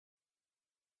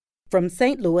from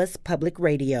St. Louis Public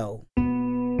Radio.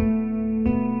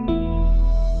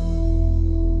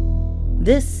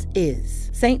 This is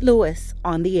St. Louis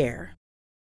on the Air.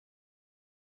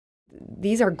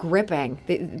 These are gripping.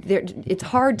 It's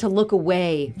hard to look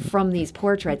away from these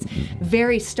portraits.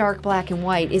 Very stark black and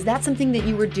white. Is that something that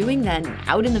you were doing then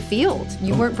out in the field?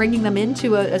 You weren't bringing them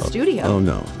into a studio? Oh,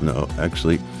 no.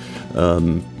 Actually,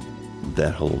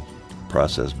 that whole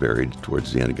process varied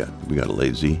towards the end. We got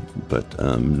lazy, but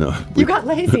no. You got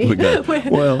lazy?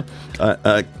 Well,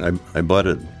 I bought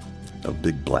a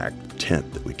big black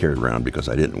tent that we carried around because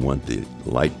I didn't want the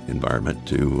light environment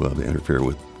to interfere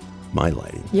with my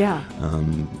lighting. Yeah.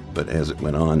 But as it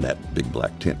went on, that big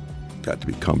black tent got to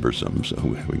be cumbersome, so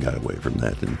we got away from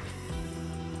that. And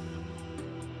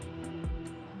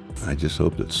I just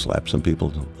hope to slap some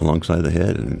people alongside the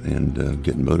head and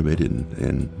get motivated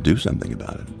and do something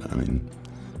about it. I mean,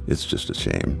 it's just a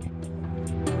shame.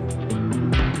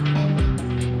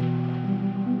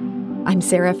 I'm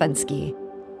Sarah Fenske.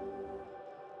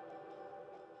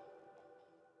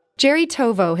 Jerry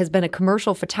Tovo has been a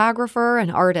commercial photographer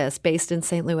and artist based in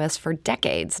St. Louis for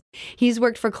decades. He's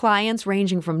worked for clients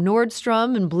ranging from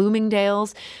Nordstrom and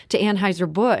Bloomingdale's to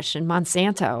Anheuser-Busch and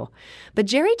Monsanto. But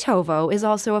Jerry Tovo is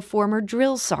also a former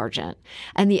drill sergeant,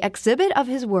 and the exhibit of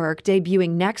his work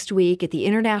debuting next week at the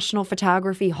International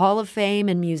Photography Hall of Fame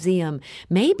and Museum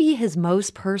may be his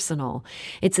most personal.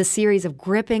 It's a series of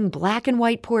gripping black and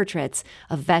white portraits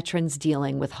of veterans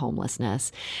dealing with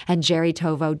homelessness. And Jerry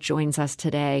Tovo joins us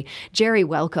today. Jerry,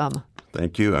 welcome.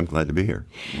 Thank you. I'm glad to be here.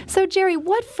 So, Jerry,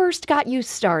 what first got you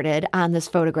started on this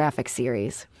photographic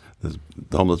series? The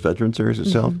Homeless Veteran Series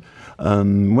itself?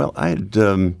 Mm-hmm. Well, I've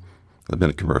been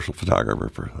a commercial photographer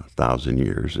for 1,000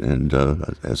 years, and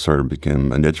I sort of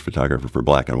became a niche photographer for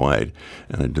black and white,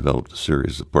 and I developed a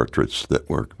series of portraits that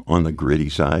were on the gritty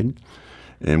side.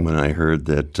 And when I heard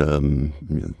that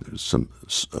there's some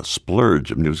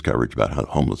splurge of news coverage about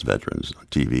homeless veterans,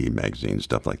 TV, magazines,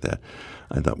 stuff like that,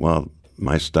 I thought, well,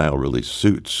 my style really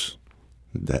suits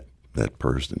that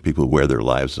person. People wear their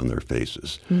lives on their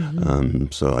faces. Mm-hmm.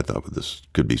 So I thought, well, this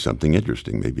could be something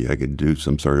interesting. Maybe I could do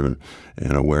some sort of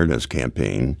an awareness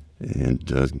campaign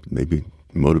and maybe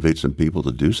motivate some people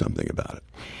to do something about it.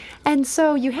 And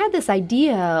so you had this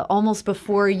idea almost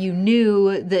before you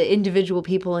knew the individual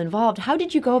people involved. How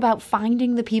did you go about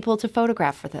finding the people to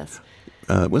photograph for this?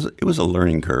 It was a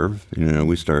learning curve.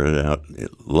 We started out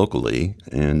locally,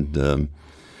 and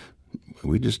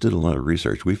we just did a lot of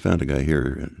research. We found a guy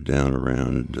here down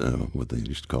around what they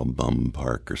used to call Bum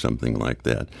Park or something like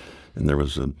that. And there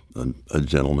was a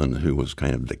gentleman who was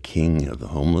kind of the king of the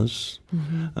homeless.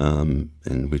 Mm-hmm.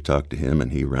 And we talked to him,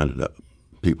 and he rounded up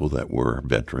people that were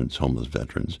veterans, homeless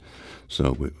veterans.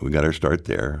 So we got our start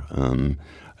there.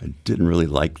 I didn't really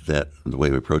like the way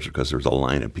we approached it because there was a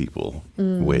line of people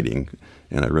waiting,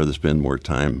 and I'd rather spend more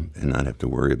time and not have to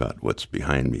worry about what's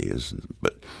behind me.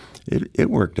 But it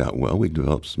worked out well. We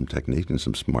developed some technique and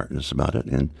some smartness about it,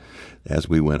 and as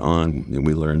we went on,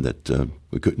 we learned that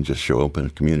we couldn't just show up in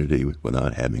a community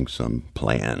without having some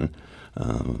plan.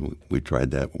 We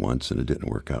tried that once, and it didn't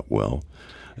work out well.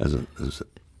 It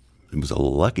was a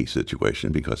lucky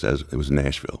situation because as it was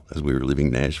Nashville, as we were leaving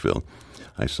Nashville,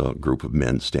 I saw a group of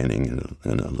men standing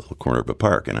in a little corner of a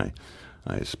park, and I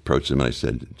approached them and I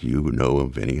said, "Do you know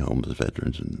of any homeless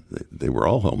veterans?" And they were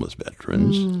all homeless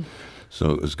veterans. Mm.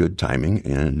 So it was good timing,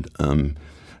 and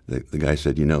the guy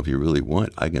said, "If you really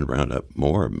want, I can round up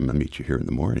more of them and meet you here in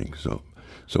the morning." So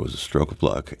it was a stroke of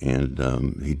luck, and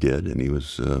he did, and he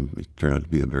turned out to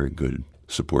be a very good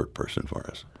support person for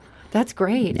us. That's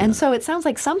great. Yeah. And so it sounds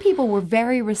like some people were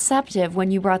very receptive when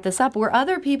you brought this up. Were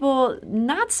other people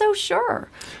not so sure?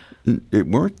 It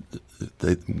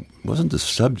wasn't the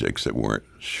subjects that weren't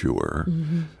sure,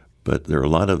 mm-hmm. but there are a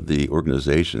lot of the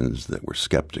organizations that were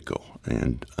skeptical.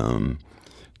 And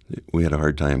we had a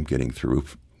hard time getting through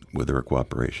with their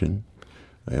cooperation.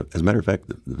 As a matter of fact,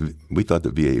 we thought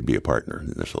the VA would be a partner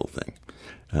in this whole thing.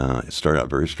 It started out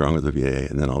very strong with the VA,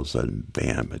 and then all of a sudden,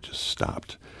 bam, it just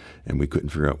stopped. And we couldn't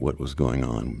figure out what was going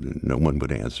on. No one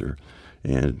would answer.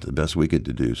 And the best we could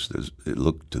deduce is it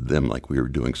looked to them like we were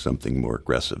doing something more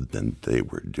aggressive than they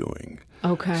were doing.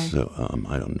 Okay. So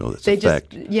I don't know that's a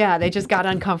fact. They just got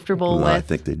uncomfortable with... I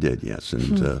think they did, yes.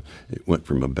 And it went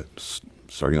from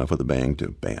starting off with a bang to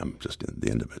bam, just at the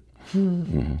end of it.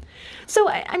 Mm-hmm. So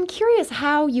I'm curious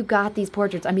how you got these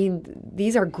portraits. I mean,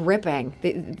 these are gripping.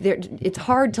 It's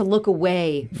hard to look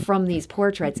away from these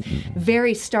portraits.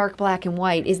 Very stark black and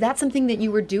white. Is that something that you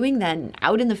were doing then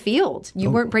out in the field?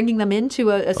 You weren't bringing them into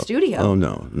a studio? Oh,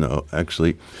 no.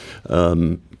 Actually,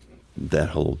 that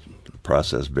whole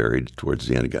process varied towards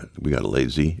the end. We got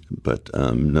lazy, But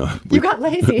no, You got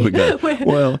lazy.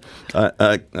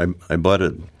 I bought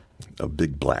a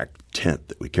big black tent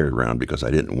that we carried around because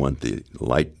I didn't want the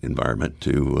light environment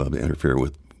to interfere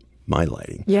with my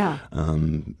lighting. Yeah.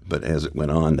 But as it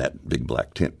went on, that big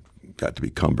black tent got to be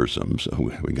cumbersome,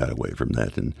 so we got away from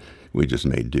that, and we just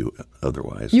made do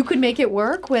otherwise. You could make it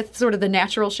work with sort of the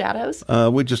natural shadows?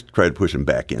 We just tried to push them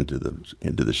back into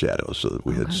the shadows so that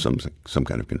we had some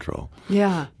kind of control.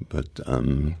 Yeah. But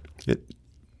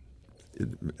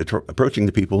approaching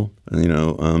the people,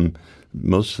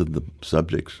 most of the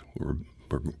subjects were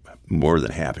more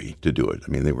than happy to do it.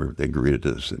 I mean, they greeted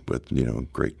us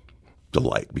with great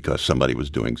delight because somebody was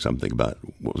doing something about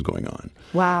what was going on.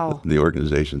 Wow. The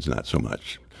organizations, not so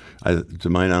much. To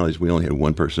my knowledge, we only had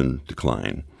one person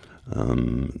decline,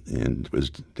 and it was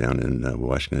down in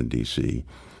Washington, D.C.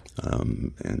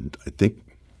 And I think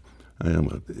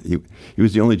he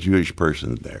was the only Jewish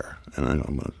person there, and I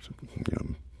don't want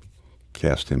to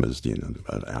cast him as an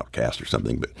outcast or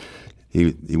something, but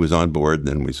he was on board.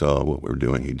 Then we saw what we were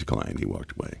doing. He declined. He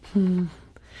walked away.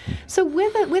 So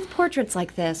with portraits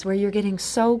like this, where you're getting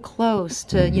so close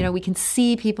to, we can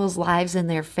see people's lives in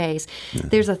their face,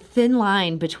 there's a thin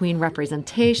line between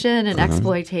representation and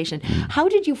exploitation. How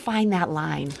did you find that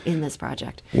line in this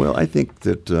project? Well, I think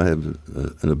that I have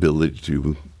an ability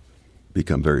to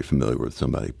become very familiar with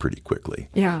somebody pretty quickly.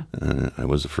 Yeah. I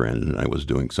was a friend, and I was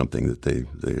doing something that they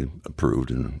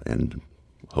approved and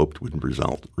hoped would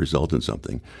result in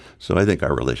something. So I think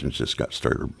our relationships got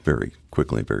started very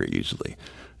quickly and very easily.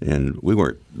 And we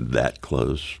weren't that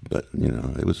close, but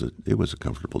it was a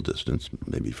comfortable distance,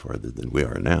 maybe farther than we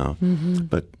are now. Mm-hmm.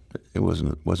 But it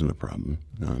wasn't a problem.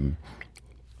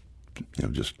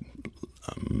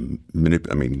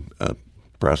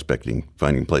 Prospecting,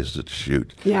 finding places to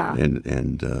shoot. Yeah.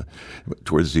 And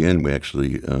towards the end, we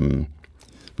actually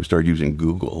we started using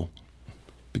Google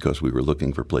because we were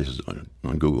looking for places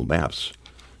on Google Maps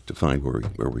to find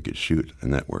where we could shoot,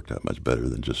 and that worked out much better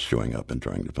than just showing up and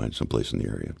trying to find some place in the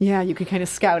area. Yeah, you could kind of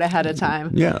scout ahead of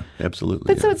time. Yeah,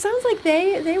 absolutely. But so it sounds like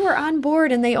they were on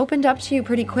board and they opened up to you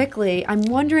pretty quickly. I'm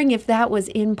wondering if that was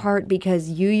in part because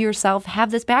you yourself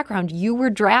have this background. You were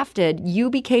drafted.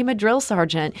 You became a drill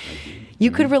sergeant.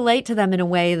 You could relate to them in a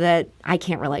way that I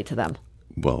can't relate to them.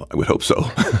 Well, I would hope so.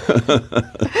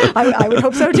 I would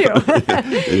hope so, too.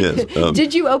 Yes.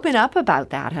 Did you open up about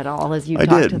that at all as you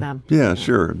talked to them? Yeah,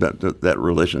 sure. That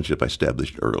relationship I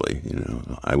established early.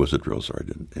 I was a drill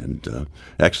sergeant, and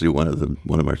actually one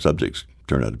of our subjects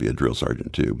turned out to be a drill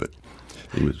sergeant, too, but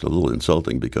he was a little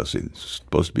insulting because he's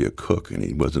supposed to be a cook, and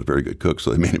he wasn't a very good cook,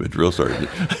 so they made him a drill sergeant.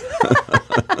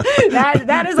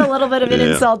 That is a little bit of an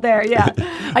insult there, yeah.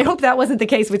 I hope that wasn't the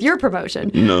case with your promotion.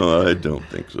 No, I don't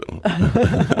think so.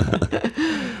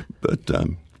 But,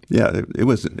 it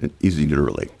was easy to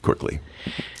relate quickly.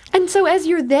 And so as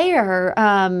you're there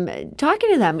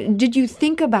talking to them, did you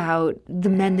think about the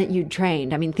men that you'd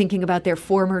trained? I mean, thinking about their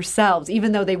former selves,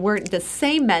 even though they weren't the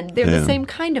same men, they're the same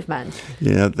kind of men.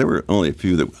 Yeah, there were only a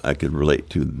few that I could relate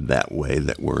to that way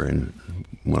that were in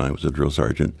when I was a drill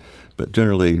sergeant, but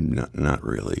generally not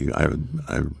really.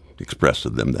 I expressed to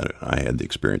them that I had the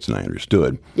experience and I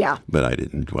understood, but I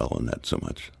didn't dwell on that so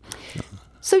much.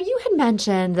 So you had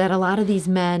mentioned that a lot of these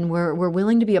men were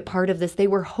willing to be a part of this. They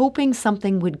were hoping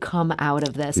something would come out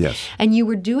of this. Yes. And you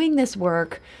were doing this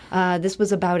work, this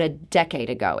was about a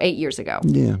decade ago, 8 years ago.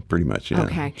 Yeah, pretty much, yeah.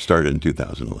 Okay. Started in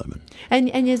 2011.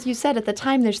 And as you said, at the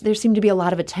time, there seemed to be a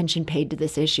lot of attention paid to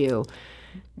this issue.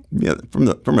 Yeah,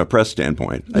 from a press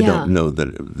standpoint, I don't know that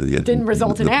it didn't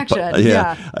result in action.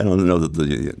 I don't know that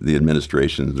the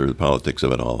administration or the politics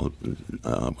of it all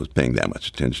was paying that much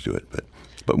attention to it.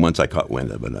 But once I caught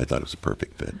wind of it, I thought it was a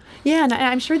perfect fit. Yeah, and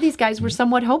I'm sure these guys were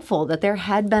somewhat hopeful that there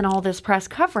had been all this press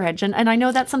coverage, and I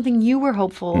know that's something you were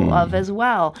hopeful of as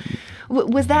well.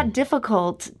 Was that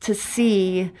difficult to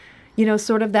see?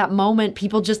 Sort of that moment,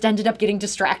 people just ended up getting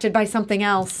distracted by something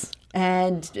else.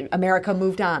 And America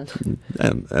moved on.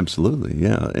 Absolutely,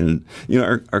 yeah. And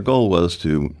our goal was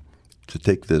to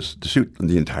take this to shoot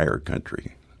the entire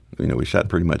country. We shot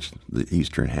pretty much the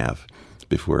eastern half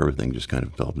before everything just kind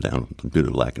of fell down due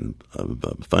to lack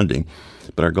of funding.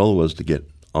 But our goal was to get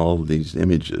all of these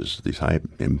images, these high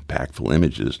impactful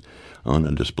images, on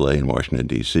a display in Washington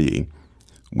D.C.,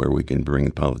 where we can bring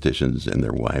politicians and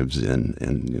their wives in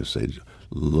and say,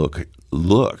 Look at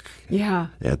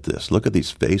this. Look at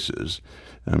these faces.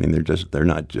 I mean, they're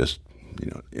not just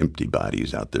empty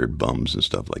bodies out there, bums and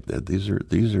stuff like that. These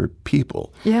are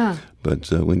people. Yeah. But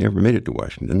we never made it to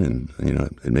Washington, and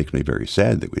it makes me very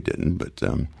sad that we didn't. But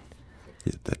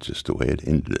that's just the way it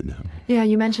ended. Yeah,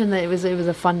 you mentioned that it was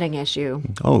a funding issue.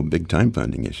 Oh, big time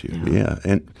funding issue. Yeah.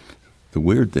 And The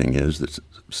weird thing is that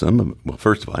well,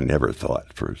 first of all, I never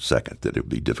thought for a second that it would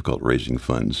be difficult raising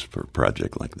funds for a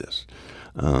project like this.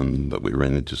 But we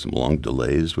ran into some long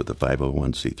delays with the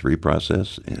 501c3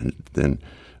 process. And then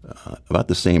about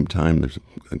the same time, there's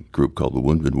a group called the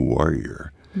Wounded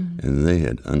Warrior. Mm-hmm. And they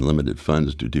had unlimited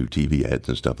funds to do TV ads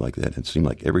and stuff like that. It seemed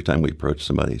like every time we approached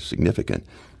somebody significant,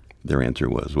 their answer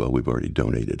was, well, we've already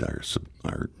donated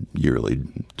our yearly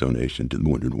donation to the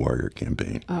Wounded Warrior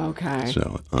campaign. Okay.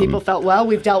 So people felt, well,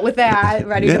 we've dealt with that,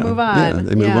 ready to move on. Yeah,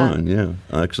 they move on, yeah.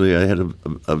 Actually, I had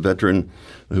a veteran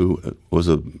who was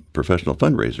a professional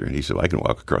fundraiser, and he said, well, I can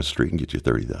walk across the street and get you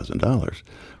 $30,000.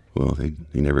 Well, he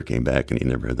never came back, and he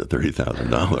never had the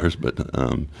 $30,000,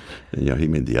 but he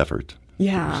made the effort.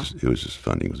 Yeah. It was just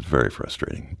fun. It was very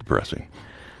frustrating, depressing.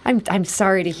 I'm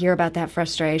sorry to hear about that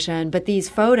frustration, but these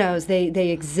photos, they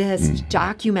exist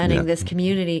documenting this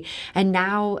community, and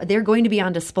now they're going to be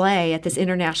on display at this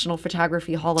International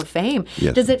Photography Hall of Fame.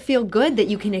 Yes. Does it feel good that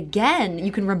you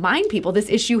can remind people this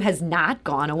issue has not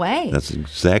gone away? That's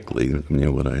exactly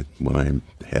what I'm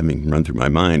having run through my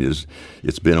mind is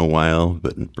it's been a while,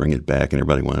 but bring it back, and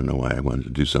everybody wanted to know why I wanted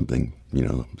to do something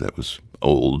that was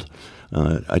old.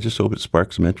 I just hope it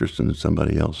sparks some interest in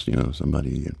somebody else,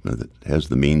 somebody that has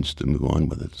the means to move on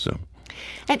with it. So,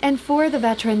 and for the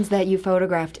veterans that you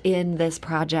photographed in this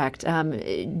project,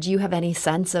 do you have any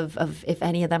sense of if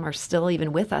any of them are still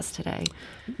even with us today?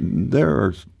 There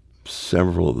are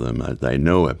several of them I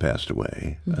know have passed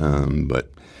away,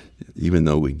 but even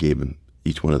though we gave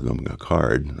each one of them a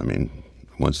card,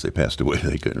 once they passed away,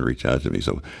 they couldn't reach out to me,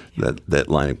 so that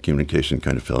line of communication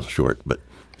kind of fell short, but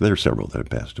there are several that have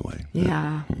passed away.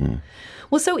 Yeah. Mm-hmm.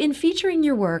 Well, so in featuring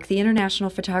your work, the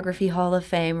International Photography Hall of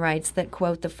Fame writes that,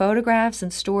 quote, the photographs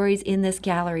and stories in this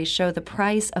gallery show the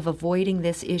price of avoiding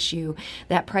this issue.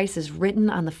 That price is written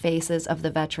on the faces of the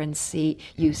veterans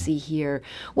you see here.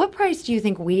 What price do you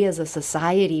think we as a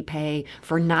society pay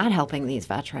for not helping these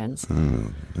veterans?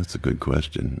 That's a good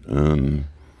question.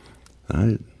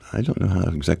 I don't know how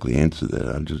to exactly answer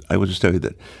that. I will just tell you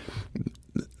that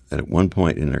at one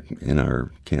point in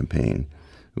our campaign,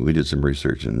 we did some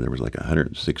research, and there was like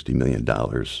 $160 million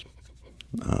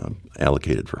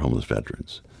allocated for homeless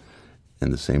veterans. And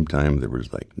at the same time, there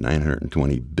was like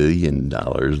 $920 billion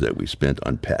that we spent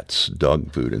on pets,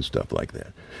 dog food, and stuff like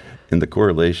that. And the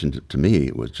correlation to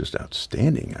me was just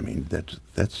outstanding.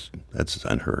 That's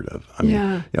unheard of.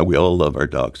 We all love our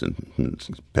dogs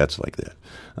and pets like that.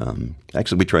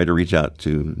 Actually, we tried to reach out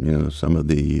to some of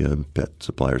the pet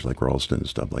suppliers like Ralston and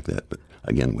stuff like that, but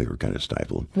again, we were kind of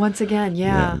stifled. Once again,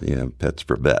 yeah, pets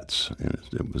for vets, and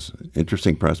it was an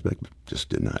interesting prospect, but just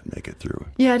did not make it through.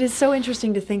 Yeah, it is so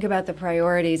interesting to think about the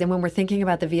priorities, and when we're thinking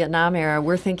about the Vietnam era,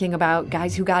 we're thinking about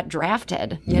guys who got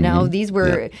drafted. These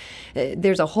were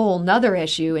there's a whole nother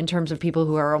issue in terms of people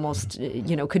who are almost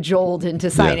cajoled into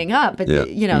signing up, but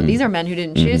these are men who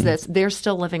didn't choose this. They're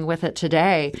still living with it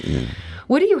today.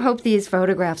 What do you hope these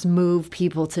photographs move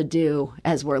people to do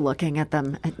as we're looking at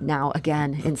them now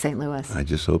again in St. Louis? I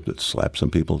just hope it slaps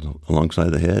some people alongside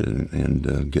the head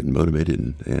and get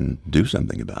motivated and do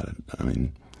something about it.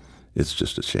 It's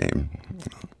just a shame.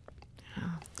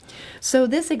 So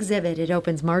this exhibit, it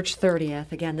opens March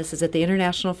 30th. Again, this is at the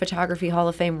International Photography Hall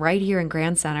of Fame right here in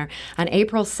Grand Center. On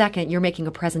April 2nd, you're making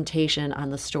a presentation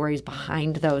on the stories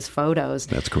behind those photos.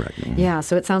 That's correct. Yeah,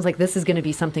 so it sounds like this is going to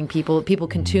be something people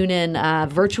can tune in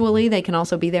virtually. They can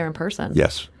also be there in person.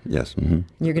 Yes. Mm-hmm.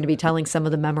 You're going to be telling some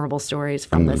of the memorable stories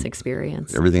from this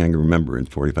experience. Everything I can remember in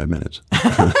 45 minutes.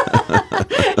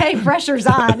 Hey, pressure's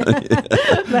on.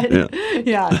 But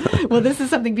well, this is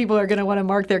something people are going to want to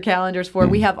mark their calendars for.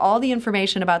 We have all the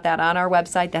information about that on our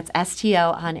website. That's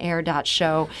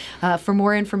stlonair.show. For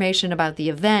more information about the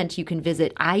event, you can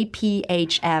visit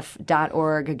iphf.org.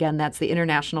 Again, that's the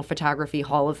International Photography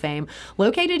Hall of Fame,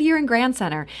 located here in Grand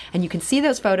Center. And you can see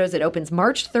those photos. It opens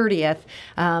March 30th,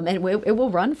 and it will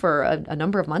run for a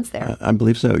number of months there. I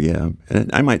believe so, yeah. And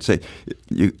I might say,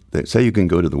 you can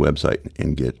go to the website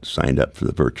and get signed up for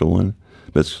the virtual one,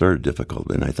 but it's sort of difficult,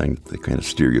 and I think they kind of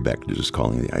steer you back to just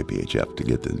calling the IPHF to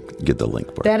get the link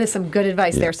for it. That is some good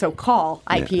advice there. So call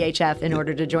IPHF in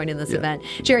order to join in this event.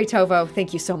 Jerry Tovo,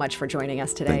 thank you so much for joining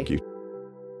us today. Thank you.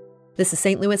 This is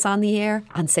St. Louis on the Air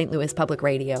on St. Louis Public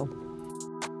Radio.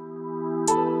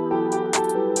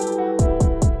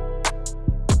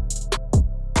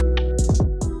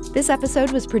 This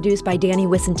episode was produced by Danny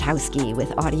Wissentowski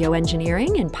with audio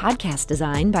engineering and podcast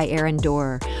design by Aaron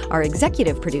Dorr. Our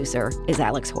executive producer is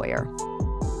Alex Hoyer.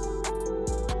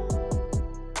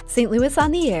 St. Louis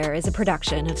on the Air is a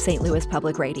production of St. Louis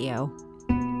Public Radio.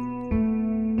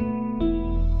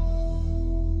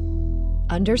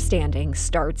 Understanding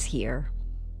starts here.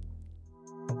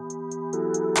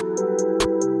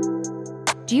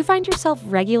 Do you find yourself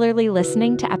regularly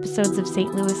listening to episodes of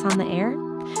St. Louis on the Air?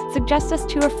 Suggest us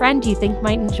to a friend you think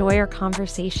might enjoy our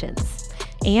conversations.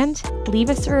 And leave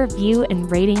us a review and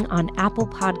rating on Apple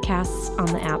Podcasts on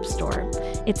the App Store.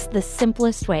 It's the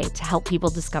simplest way to help people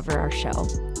discover our show.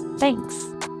 Thanks.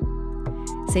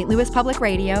 St. Louis Public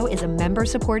Radio is a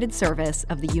member-supported service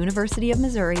of the University of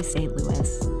Missouri St.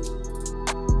 Louis.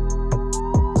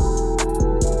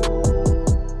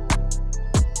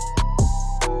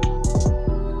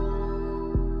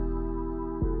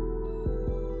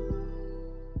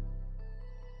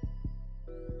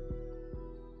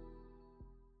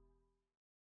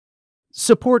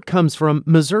 Support comes from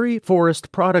Missouri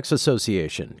Forest Products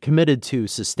Association, committed to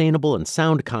sustainable and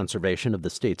sound conservation of the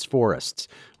state's forests,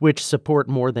 which support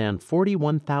more than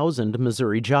 41,000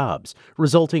 Missouri jobs,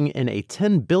 resulting in a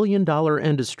 $10 billion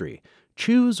industry.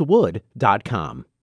 ChooseWood.com.